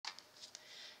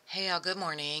Hey, good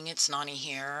morning. It's Nani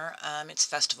here. It's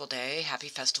Festival Day. Happy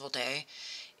Festival Day.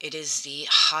 It is the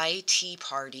High Tea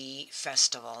Party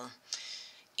Festival.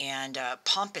 And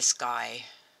Pompous Guy.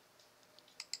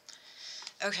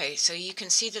 Okay, so you can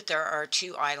see that there are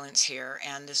two islands here,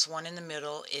 and this one in the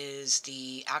middle is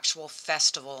the actual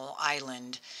festival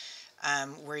island,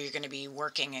 where you're going to be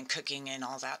working and cooking and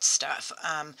all that stuff.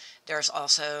 There's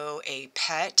also a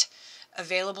pet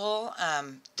available.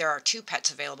 There are two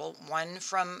pets available, one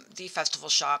from the festival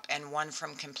shop and one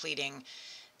from completing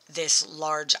this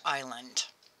large island.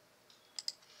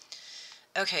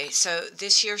 Okay, so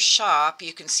this year's shop,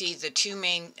 you can see the two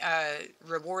main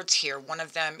rewards here. One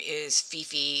of them is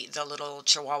Fifi, the little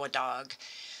Chihuahua dog.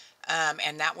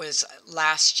 And that was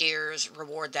last year's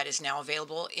reward that is now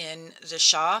available in the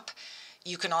shop.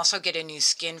 You can also get a new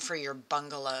skin for your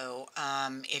bungalow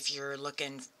if you're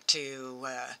looking to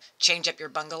change up your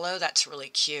bungalow. That's really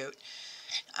cute.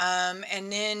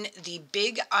 And then the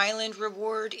Big Island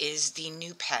reward is the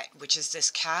new pet, which is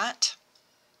this cat.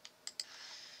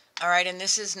 All right, and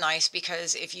this is nice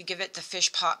because if you give it the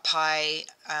fish pot pie,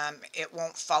 it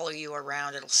won't follow you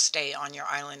around. It'll stay on your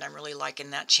island. I'm really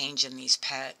liking that change in these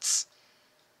pets.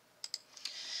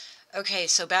 Okay,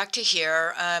 so back to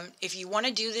here. If you want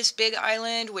to do this big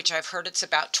island, which I've heard it's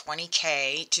about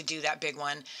 20K to do that big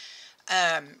one,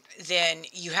 then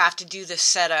you have to do the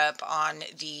setup on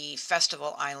the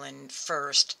festival island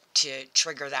first to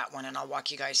trigger that one, and I'll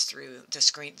walk you guys through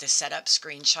the setup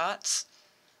screenshots.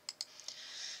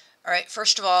 All right,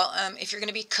 first of all, if you're going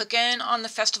to be cooking on the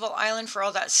festival island for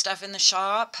all that stuff in the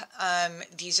shop,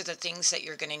 these are the things that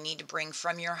you're going to need to bring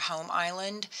from your home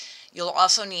island. You'll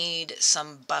also need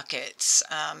some buckets.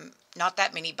 Not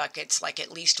that many buckets, like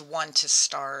at least one to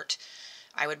start.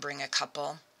 I would bring a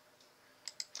couple.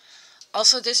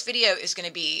 Also, this video is going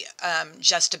to be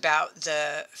just about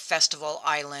the festival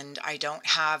island. I don't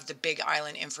have the Big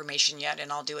Island information yet,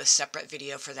 and I'll do a separate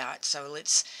video for that. So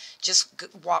let's just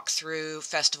walk through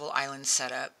festival island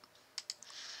setup.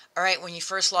 All right, when you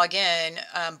first log in,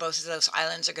 both of those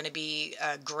islands are going to be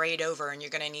grayed over, and you're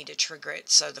going to need to trigger it.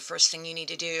 So the first thing you need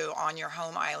to do on your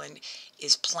home island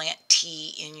is plant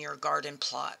tea in your garden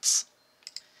plots.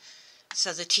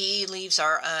 So the tea leaves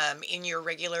are in your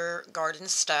regular garden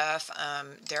stuff.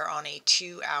 They're on a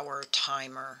 2-hour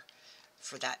timer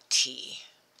for that tea.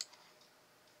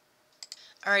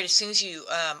 All right, as soon as you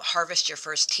harvest your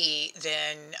first tea,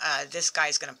 then this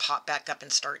guy's going to pop back up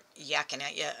and start yakking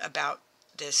at you about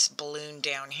this balloon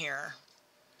down here.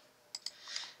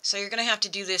 So you're going to have to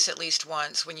do this at least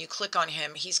once. When you click on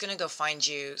him, he's going to go find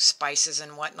you spices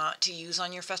and whatnot to use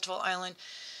on your festival island.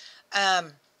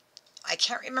 I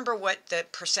can't remember what the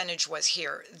percentage was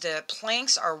here. The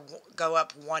planks go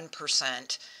up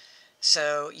 1%,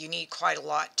 so you need quite a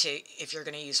lot if you're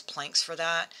going to use planks for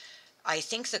that. I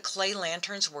think the clay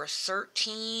lanterns were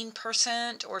 13%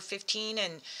 or 15%,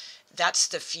 and that's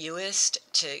the fewest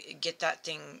to get that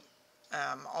thing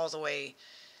all the way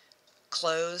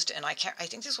closed. And I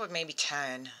think this was maybe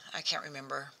 10. I can't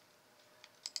remember.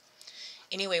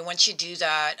 Anyway, once you do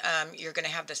that, you're going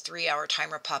to have the 3-hour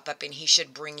timer pop up, and he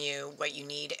should bring you what you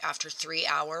need after 3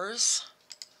 hours.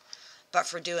 But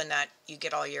for doing that, you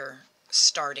get all your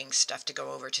starting stuff to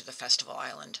go over to the festival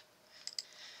island.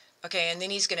 Okay, and then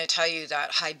he's going to tell you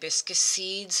that hibiscus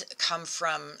seeds come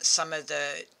from some of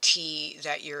the tea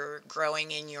that you're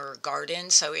growing in your garden.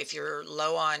 So if you're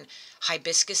low on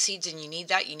hibiscus seeds and you need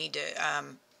that, you need to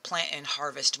plant and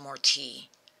harvest more tea.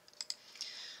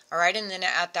 All right, and then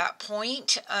at that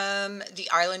point, the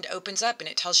island opens up and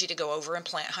it tells you to go over and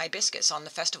plant hibiscus on the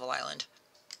festival island.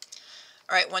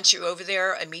 All right, once you're over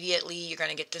there, immediately you're going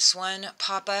to get this one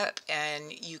pop up,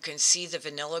 and you can see the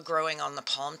vanilla growing on the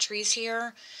palm trees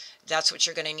here. That's what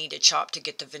you're going to need to chop to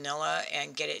get the vanilla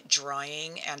and get it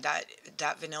drying, and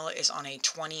that vanilla is on a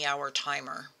 20-hour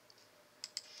timer.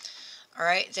 All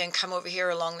right, then come over here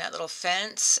along that little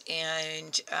fence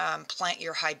and plant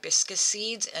your hibiscus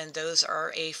seeds, and those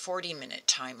are a 40-minute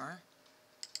timer.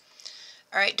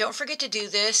 All right, don't forget to do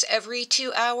this every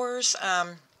 2 hours.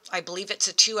 I believe it's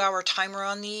a 2-hour timer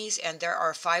on these, and there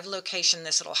are 5 locations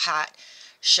this little hat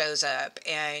shows up,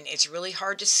 and it's really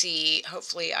hard to see.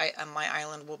 Hopefully my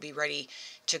island will be ready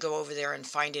to go over there and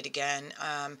find it again.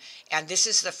 And this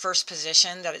is the first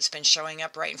position that it's been showing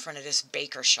up right in front of this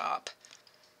baker shop.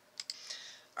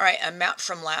 All right, a map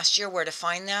from last year, where to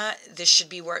find that. This should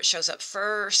be where it shows up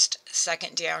first,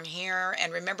 second down here.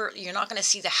 And remember, you're not going to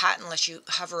see the hat unless you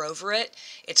hover over it.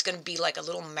 It's going to be like a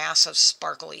little mass of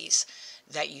sparklies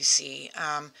that you see.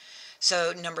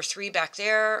 So number 3 back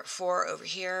there, 4 over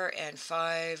here, and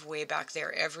 5 way back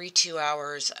there. Every 2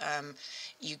 hours,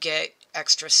 you get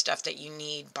extra stuff that you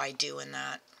need by doing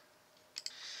that.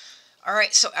 All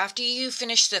right, so after you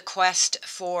finish the quest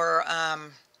for,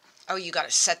 oh, you got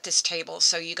to set this table.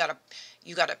 So you got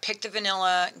to pick the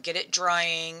vanilla, get it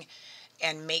drying,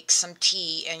 and make some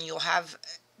tea. And you'll have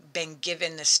been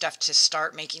given the stuff to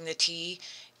start making the tea.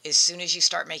 As soon as you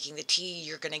start making the tea,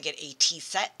 you're going to get a tea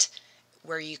set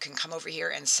where you can come over here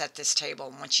and set this table.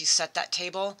 And once you set that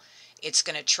table, it's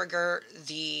going to trigger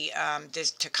the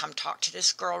this to come talk to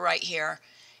this girl right here,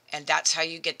 and that's how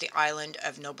you get the island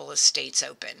of Noble Estates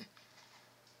open.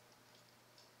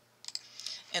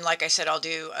 And like I said, I'll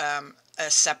do a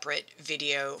separate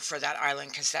video for that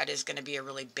island because that is going to be a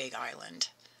really big island.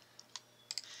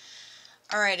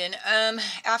 All right, and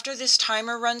after this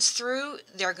timer runs through,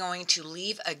 they're going to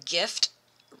leave a gift.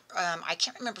 I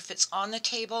can't remember if it's on the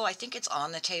table. I think it's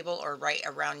on the table or right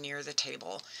around near the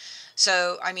table.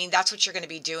 So, I mean, that's what you're going to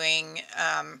be doing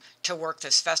to work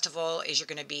this festival, is you're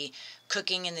going to be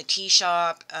cooking in the tea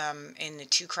shop, in the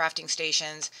 2 crafting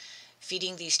stations,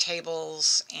 feeding these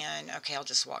tables, and okay, I'll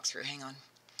just walk through, hang on.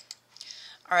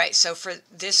 All right, so for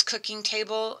this cooking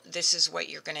table, this is what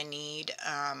you're going to need.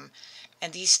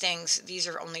 And these things, these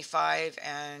are only 5,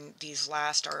 and these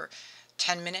last are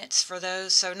 10 minutes for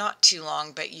those, so not too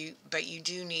long, but you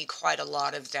do need quite a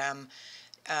lot of them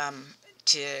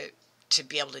to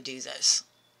be able to do this.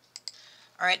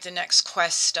 All right, the next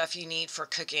quest stuff you need for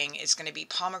cooking is going to be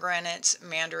pomegranates,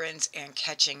 mandarins, and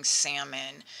catching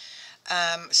salmon.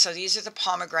 So these are the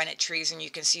pomegranate trees, and you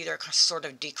can see they're sort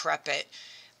of decrepit,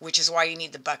 which is why you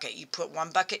need the bucket. You put 1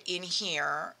 bucket in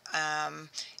here, and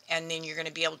then you're going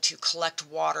to be able to collect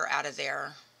water out of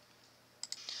there.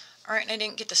 All right, and I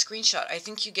didn't get the screenshot. I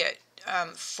think you get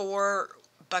 4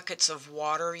 buckets of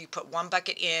water. You put 1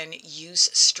 bucket in, use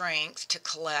strength to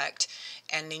collect,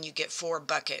 and then you get 4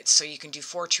 buckets. So you can do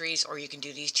 4 trees, or you can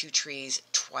do these 2 trees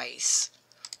twice.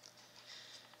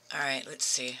 All right, let's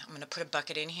see. I'm going to put a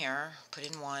bucket in here, put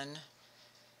in 1,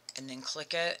 and then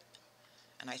click it,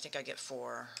 and I think I get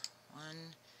 4. 1,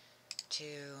 2.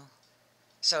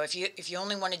 So if you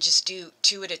only want to just do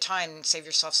 2 at a time and save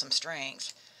yourself some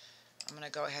strength, I'm going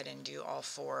to go ahead and do all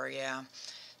 4, yeah.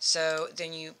 So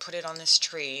then you put it on this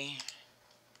tree,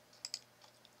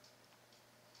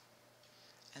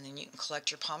 and then you can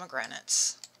collect your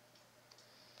pomegranates.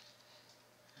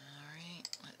 All right,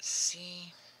 let's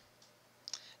see.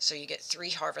 So you get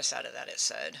 3 harvests out of that, it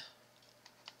said.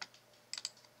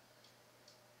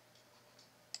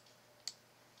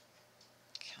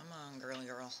 Come on, girly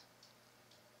girl.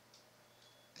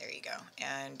 There you go.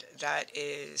 And that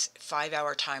is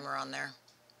 5-hour timer on there.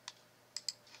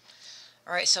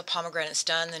 Alright, so pomegranate's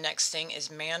done. The next thing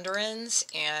is mandarins,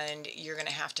 and you're going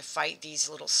to have to fight these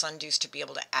little sundews to be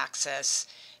able to access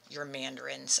your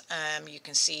mandarins. You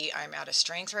can see I'm out of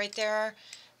strength right there,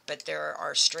 but there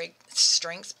are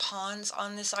strength ponds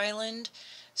on this island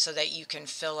so that you can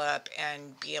fill up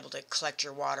and be able to collect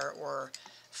your water or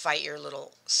fight your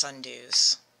little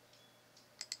sundews.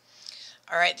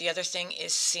 Alright, the other thing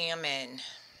is salmon.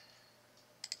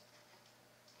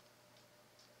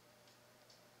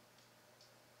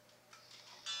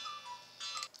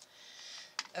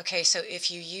 Okay, so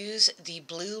if you use the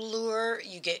blue lure,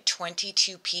 you get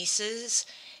 22 pieces,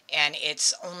 and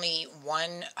it's only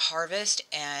 1 harvest,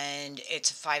 and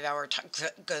it's a 5-hour,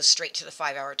 goes straight to the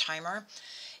 5-hour timer.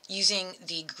 Using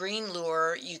the green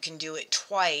lure, you can do it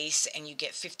twice, and you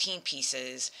get 15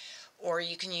 pieces, or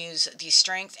you can use the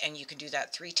strength, and you can do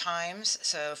that 3 times,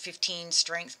 so 15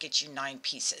 strength gets you 9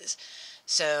 pieces.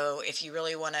 So if you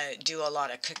really want to do a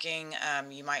lot of cooking,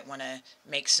 you might want to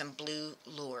make some blue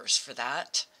lures for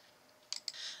that.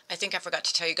 I think I forgot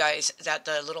to tell you guys that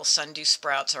the little sundew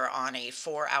sprouts are on a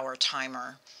 4-hour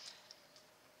timer.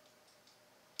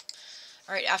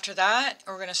 Alright, after that,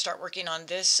 we're going to start working on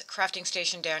this crafting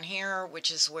station down here,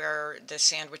 which is where the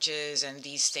sandwiches and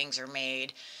these things are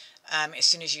made. As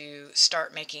soon as you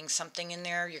start making something in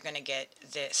there, you're going to get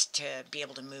this to be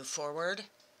able to move forward.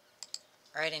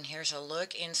 Alright, and here's a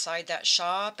look inside that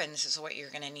shop, and this is what you're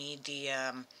going to need the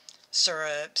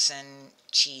syrups and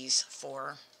cheese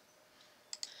for.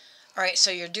 Alright, so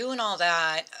you're doing all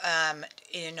that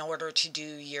in order to do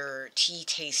your tea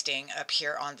tasting up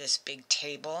here on this big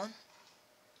table.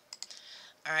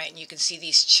 Alright, and you can see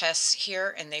these chests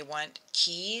here, and they want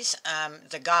keys.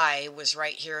 The guy was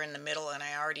right here in the middle, and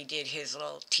I already did his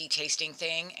little tea tasting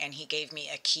thing, and he gave me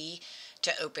a key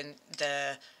to open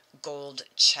the gold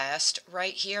chest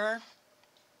right here.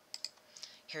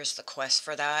 Here's the quest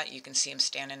for that. You can see him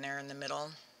standing there in the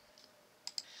middle.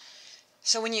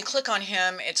 So when you click on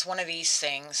him, it's one of these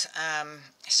things.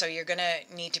 So you're going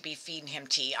to need to be feeding him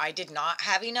tea. I did not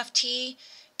have enough tea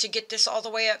to get this all the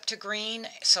way up to green,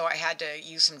 so I had to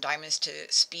use some diamonds to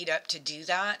speed up to do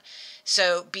that.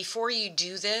 So before you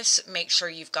do this, make sure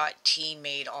you've got tea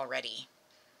made already,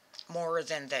 more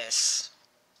than this.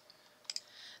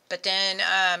 But then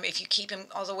if you keep him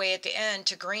all the way at the end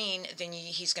to green, then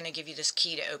he's going to give you this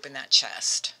key to open that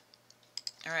chest.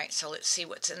 Alright, so let's see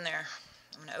what's in there.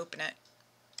 I'm going to open it.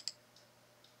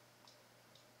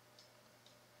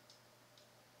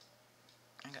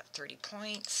 I got 30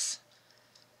 points.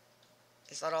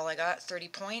 Is that all I got? 30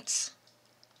 points?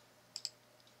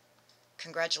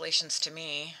 Congratulations to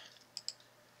me.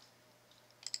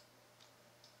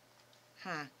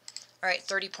 Alright,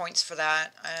 30 points for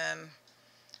that.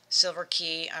 Silver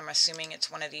key, I'm assuming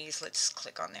it's one of these. Let's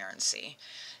click on there and see.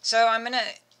 So I'm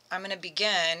gonna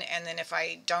begin, and then if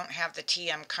I don't have the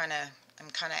tea, I'm kinda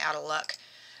out of luck.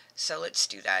 So let's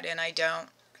do that. And I don't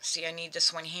see, I need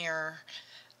this one here.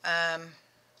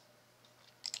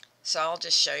 So I'll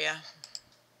just show you.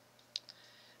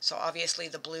 So obviously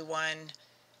the blue one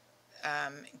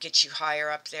gets you higher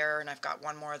up there, and I've got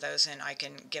one more of those, and I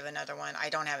can give another one. I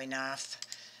don't have enough,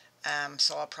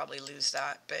 so I'll probably lose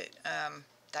that, but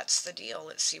that's the deal.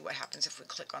 Let's see what happens if we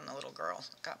click on the little girl.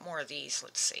 Got more of these.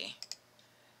 Let's see.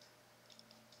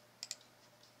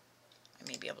 I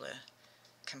may be able to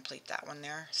complete that one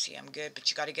there. See, I'm good,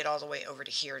 but you got to get all the way over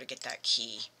to here to get that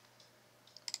key.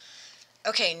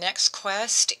 Okay, next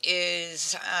quest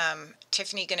is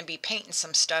Tiffany going to be painting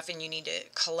some stuff, and you need to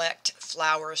collect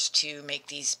flowers to make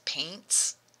these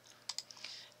paints.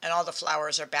 And all the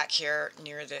flowers are back here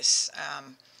near this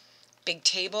big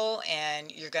table,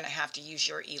 and you're going to have to use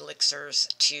your elixirs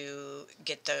to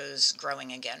get those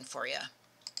growing again for you.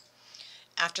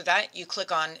 After that, you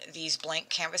click on these blank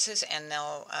canvases, and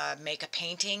they'll make a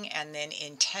painting, and then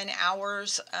in 10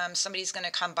 hours, somebody's going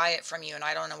to come buy it from you, and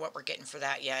I don't know what we're getting for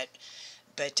that yet.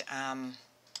 But,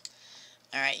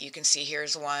 alright, you can see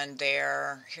here's one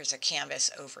there. Here's a canvas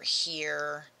over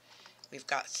here. We've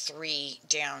got 3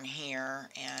 down here,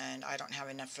 and I don't have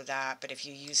enough for that. But if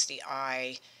you use the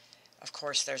eye, of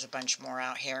course, there's a bunch more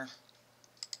out here.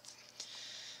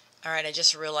 Alright, I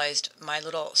just realized my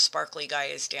little sparkly guy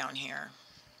is down here.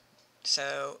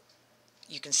 So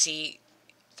you can see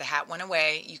the hat went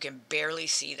away. You can barely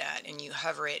see that, and you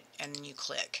hover it, and then you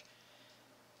click.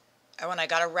 Oh, and I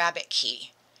got a rabbit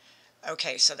key.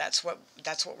 Okay, so that's what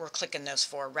we're clicking those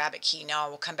for, rabbit key. Now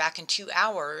we'll come back in 2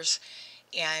 hours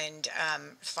and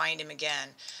find him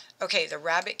again. Okay, the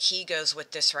rabbit key goes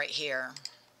with this right here.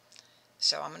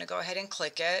 So I'm going to go ahead and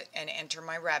click it and enter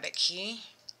my rabbit key.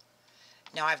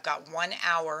 Now I've got 1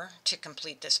 hour to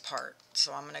complete this part.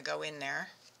 So I'm going to go in there.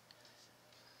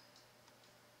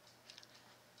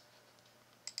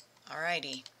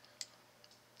 Alrighty.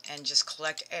 And just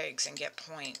collect eggs and get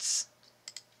points.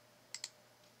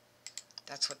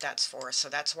 That's what that's for. So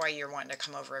that's why you're wanting to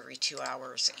come over every 2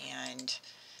 hours and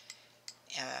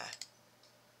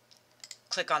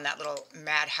click on that little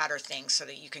Mad Hatter thing so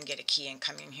that you can get a key and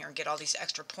come in here and get all these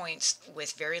extra points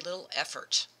with very little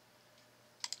effort.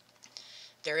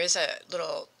 There is a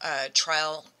little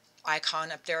trial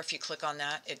icon up there. If you click on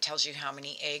that, it tells you how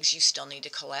many eggs you still need to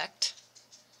collect.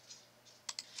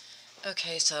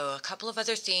 Okay, so a couple of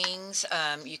other things.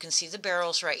 You can see the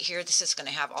barrels right here. This is going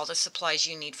to have all the supplies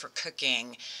you need for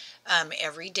cooking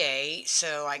every day.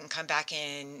 So I can come back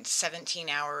in 17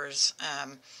 hours.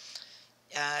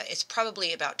 It's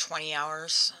probably about 20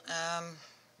 hours.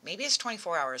 Maybe it's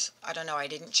 24 hours. I don't know. I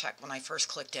didn't check when I first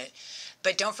clicked it.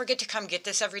 But don't forget to come get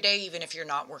this every day, even if you're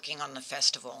not working on the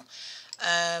festival.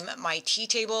 My tea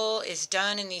table is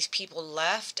done and these people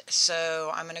left, so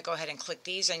I'm going to go ahead and click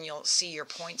these, and you'll see your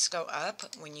points go up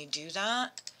when you do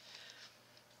that.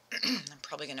 I'm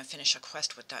probably going to finish a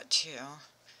quest with that too.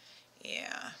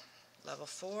 Yeah, level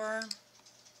 4.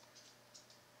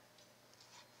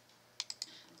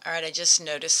 Alright, I just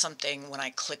noticed something when I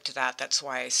clicked that. That's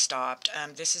why I stopped.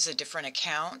 This is a different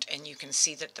account, and you can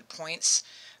see that the points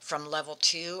from level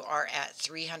 2 are at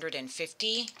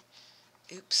 350.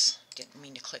 Oops, didn't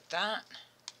mean to click that.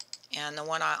 And the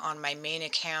one on my main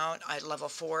account, at level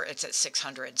 4, it's at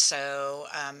 600. So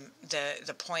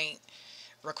the point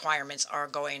requirements are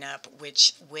going up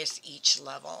with each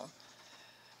level.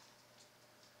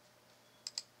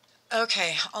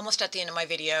 Okay, almost at the end of my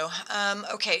video.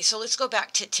 Okay, so let's go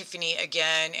back to Tiffany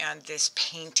again and this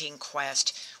painting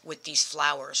quest with these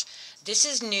flowers. This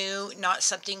is new, not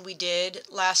something we did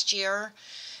last year.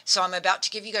 So I'm about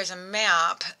to give you guys a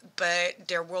map, but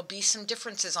there will be some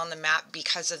differences on the map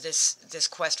because of this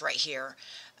quest right here.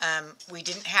 We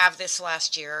didn't have this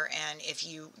last year, and if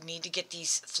you need to get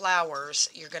these flowers,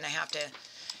 you're going to have to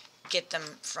get them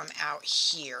from out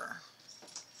here.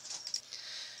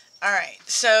 Alright,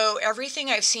 so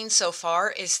everything I've seen so far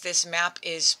is this map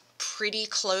is pretty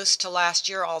close to last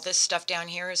year. All this stuff down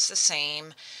here is the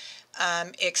same,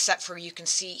 except for you can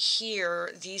see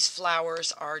here, these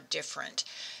flowers are different.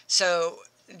 So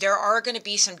there are going to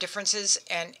be some differences,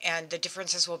 and the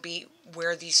differences will be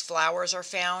where these flowers are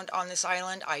found on this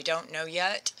island. I don't know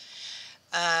yet.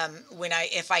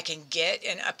 If I can get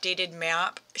an updated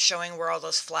map showing where all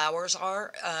those flowers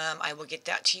are, I will get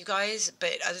that to you guys.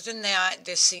 But other than that,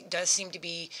 this does seem to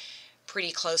be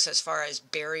pretty close as far as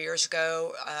barriers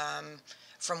go,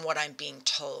 from what I'm being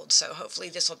told. So hopefully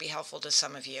this will be helpful to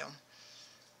some of you.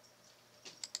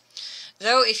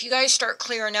 Though, if you guys start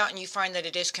clearing out and you find that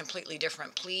it is completely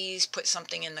different, please put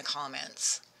something in the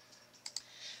comments.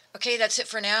 Okay, that's it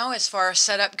for now as far as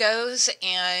setup goes,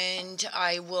 and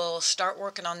I will start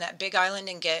working on that big island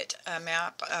and get a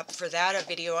map up for that, a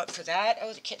video up for that.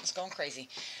 Oh, the kitten's going crazy.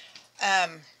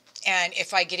 And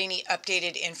if I get any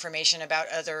updated information about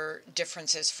other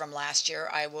differences from last year,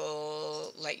 I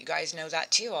will let you guys know that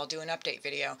too. I'll do an update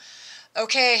video.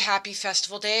 Okay, happy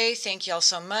festival day. Thank you all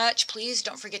so much. Please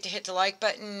don't forget to hit the like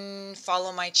button,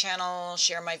 follow my channel,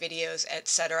 share my videos,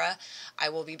 etc. I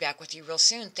will be back with you real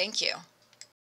soon. Thank you.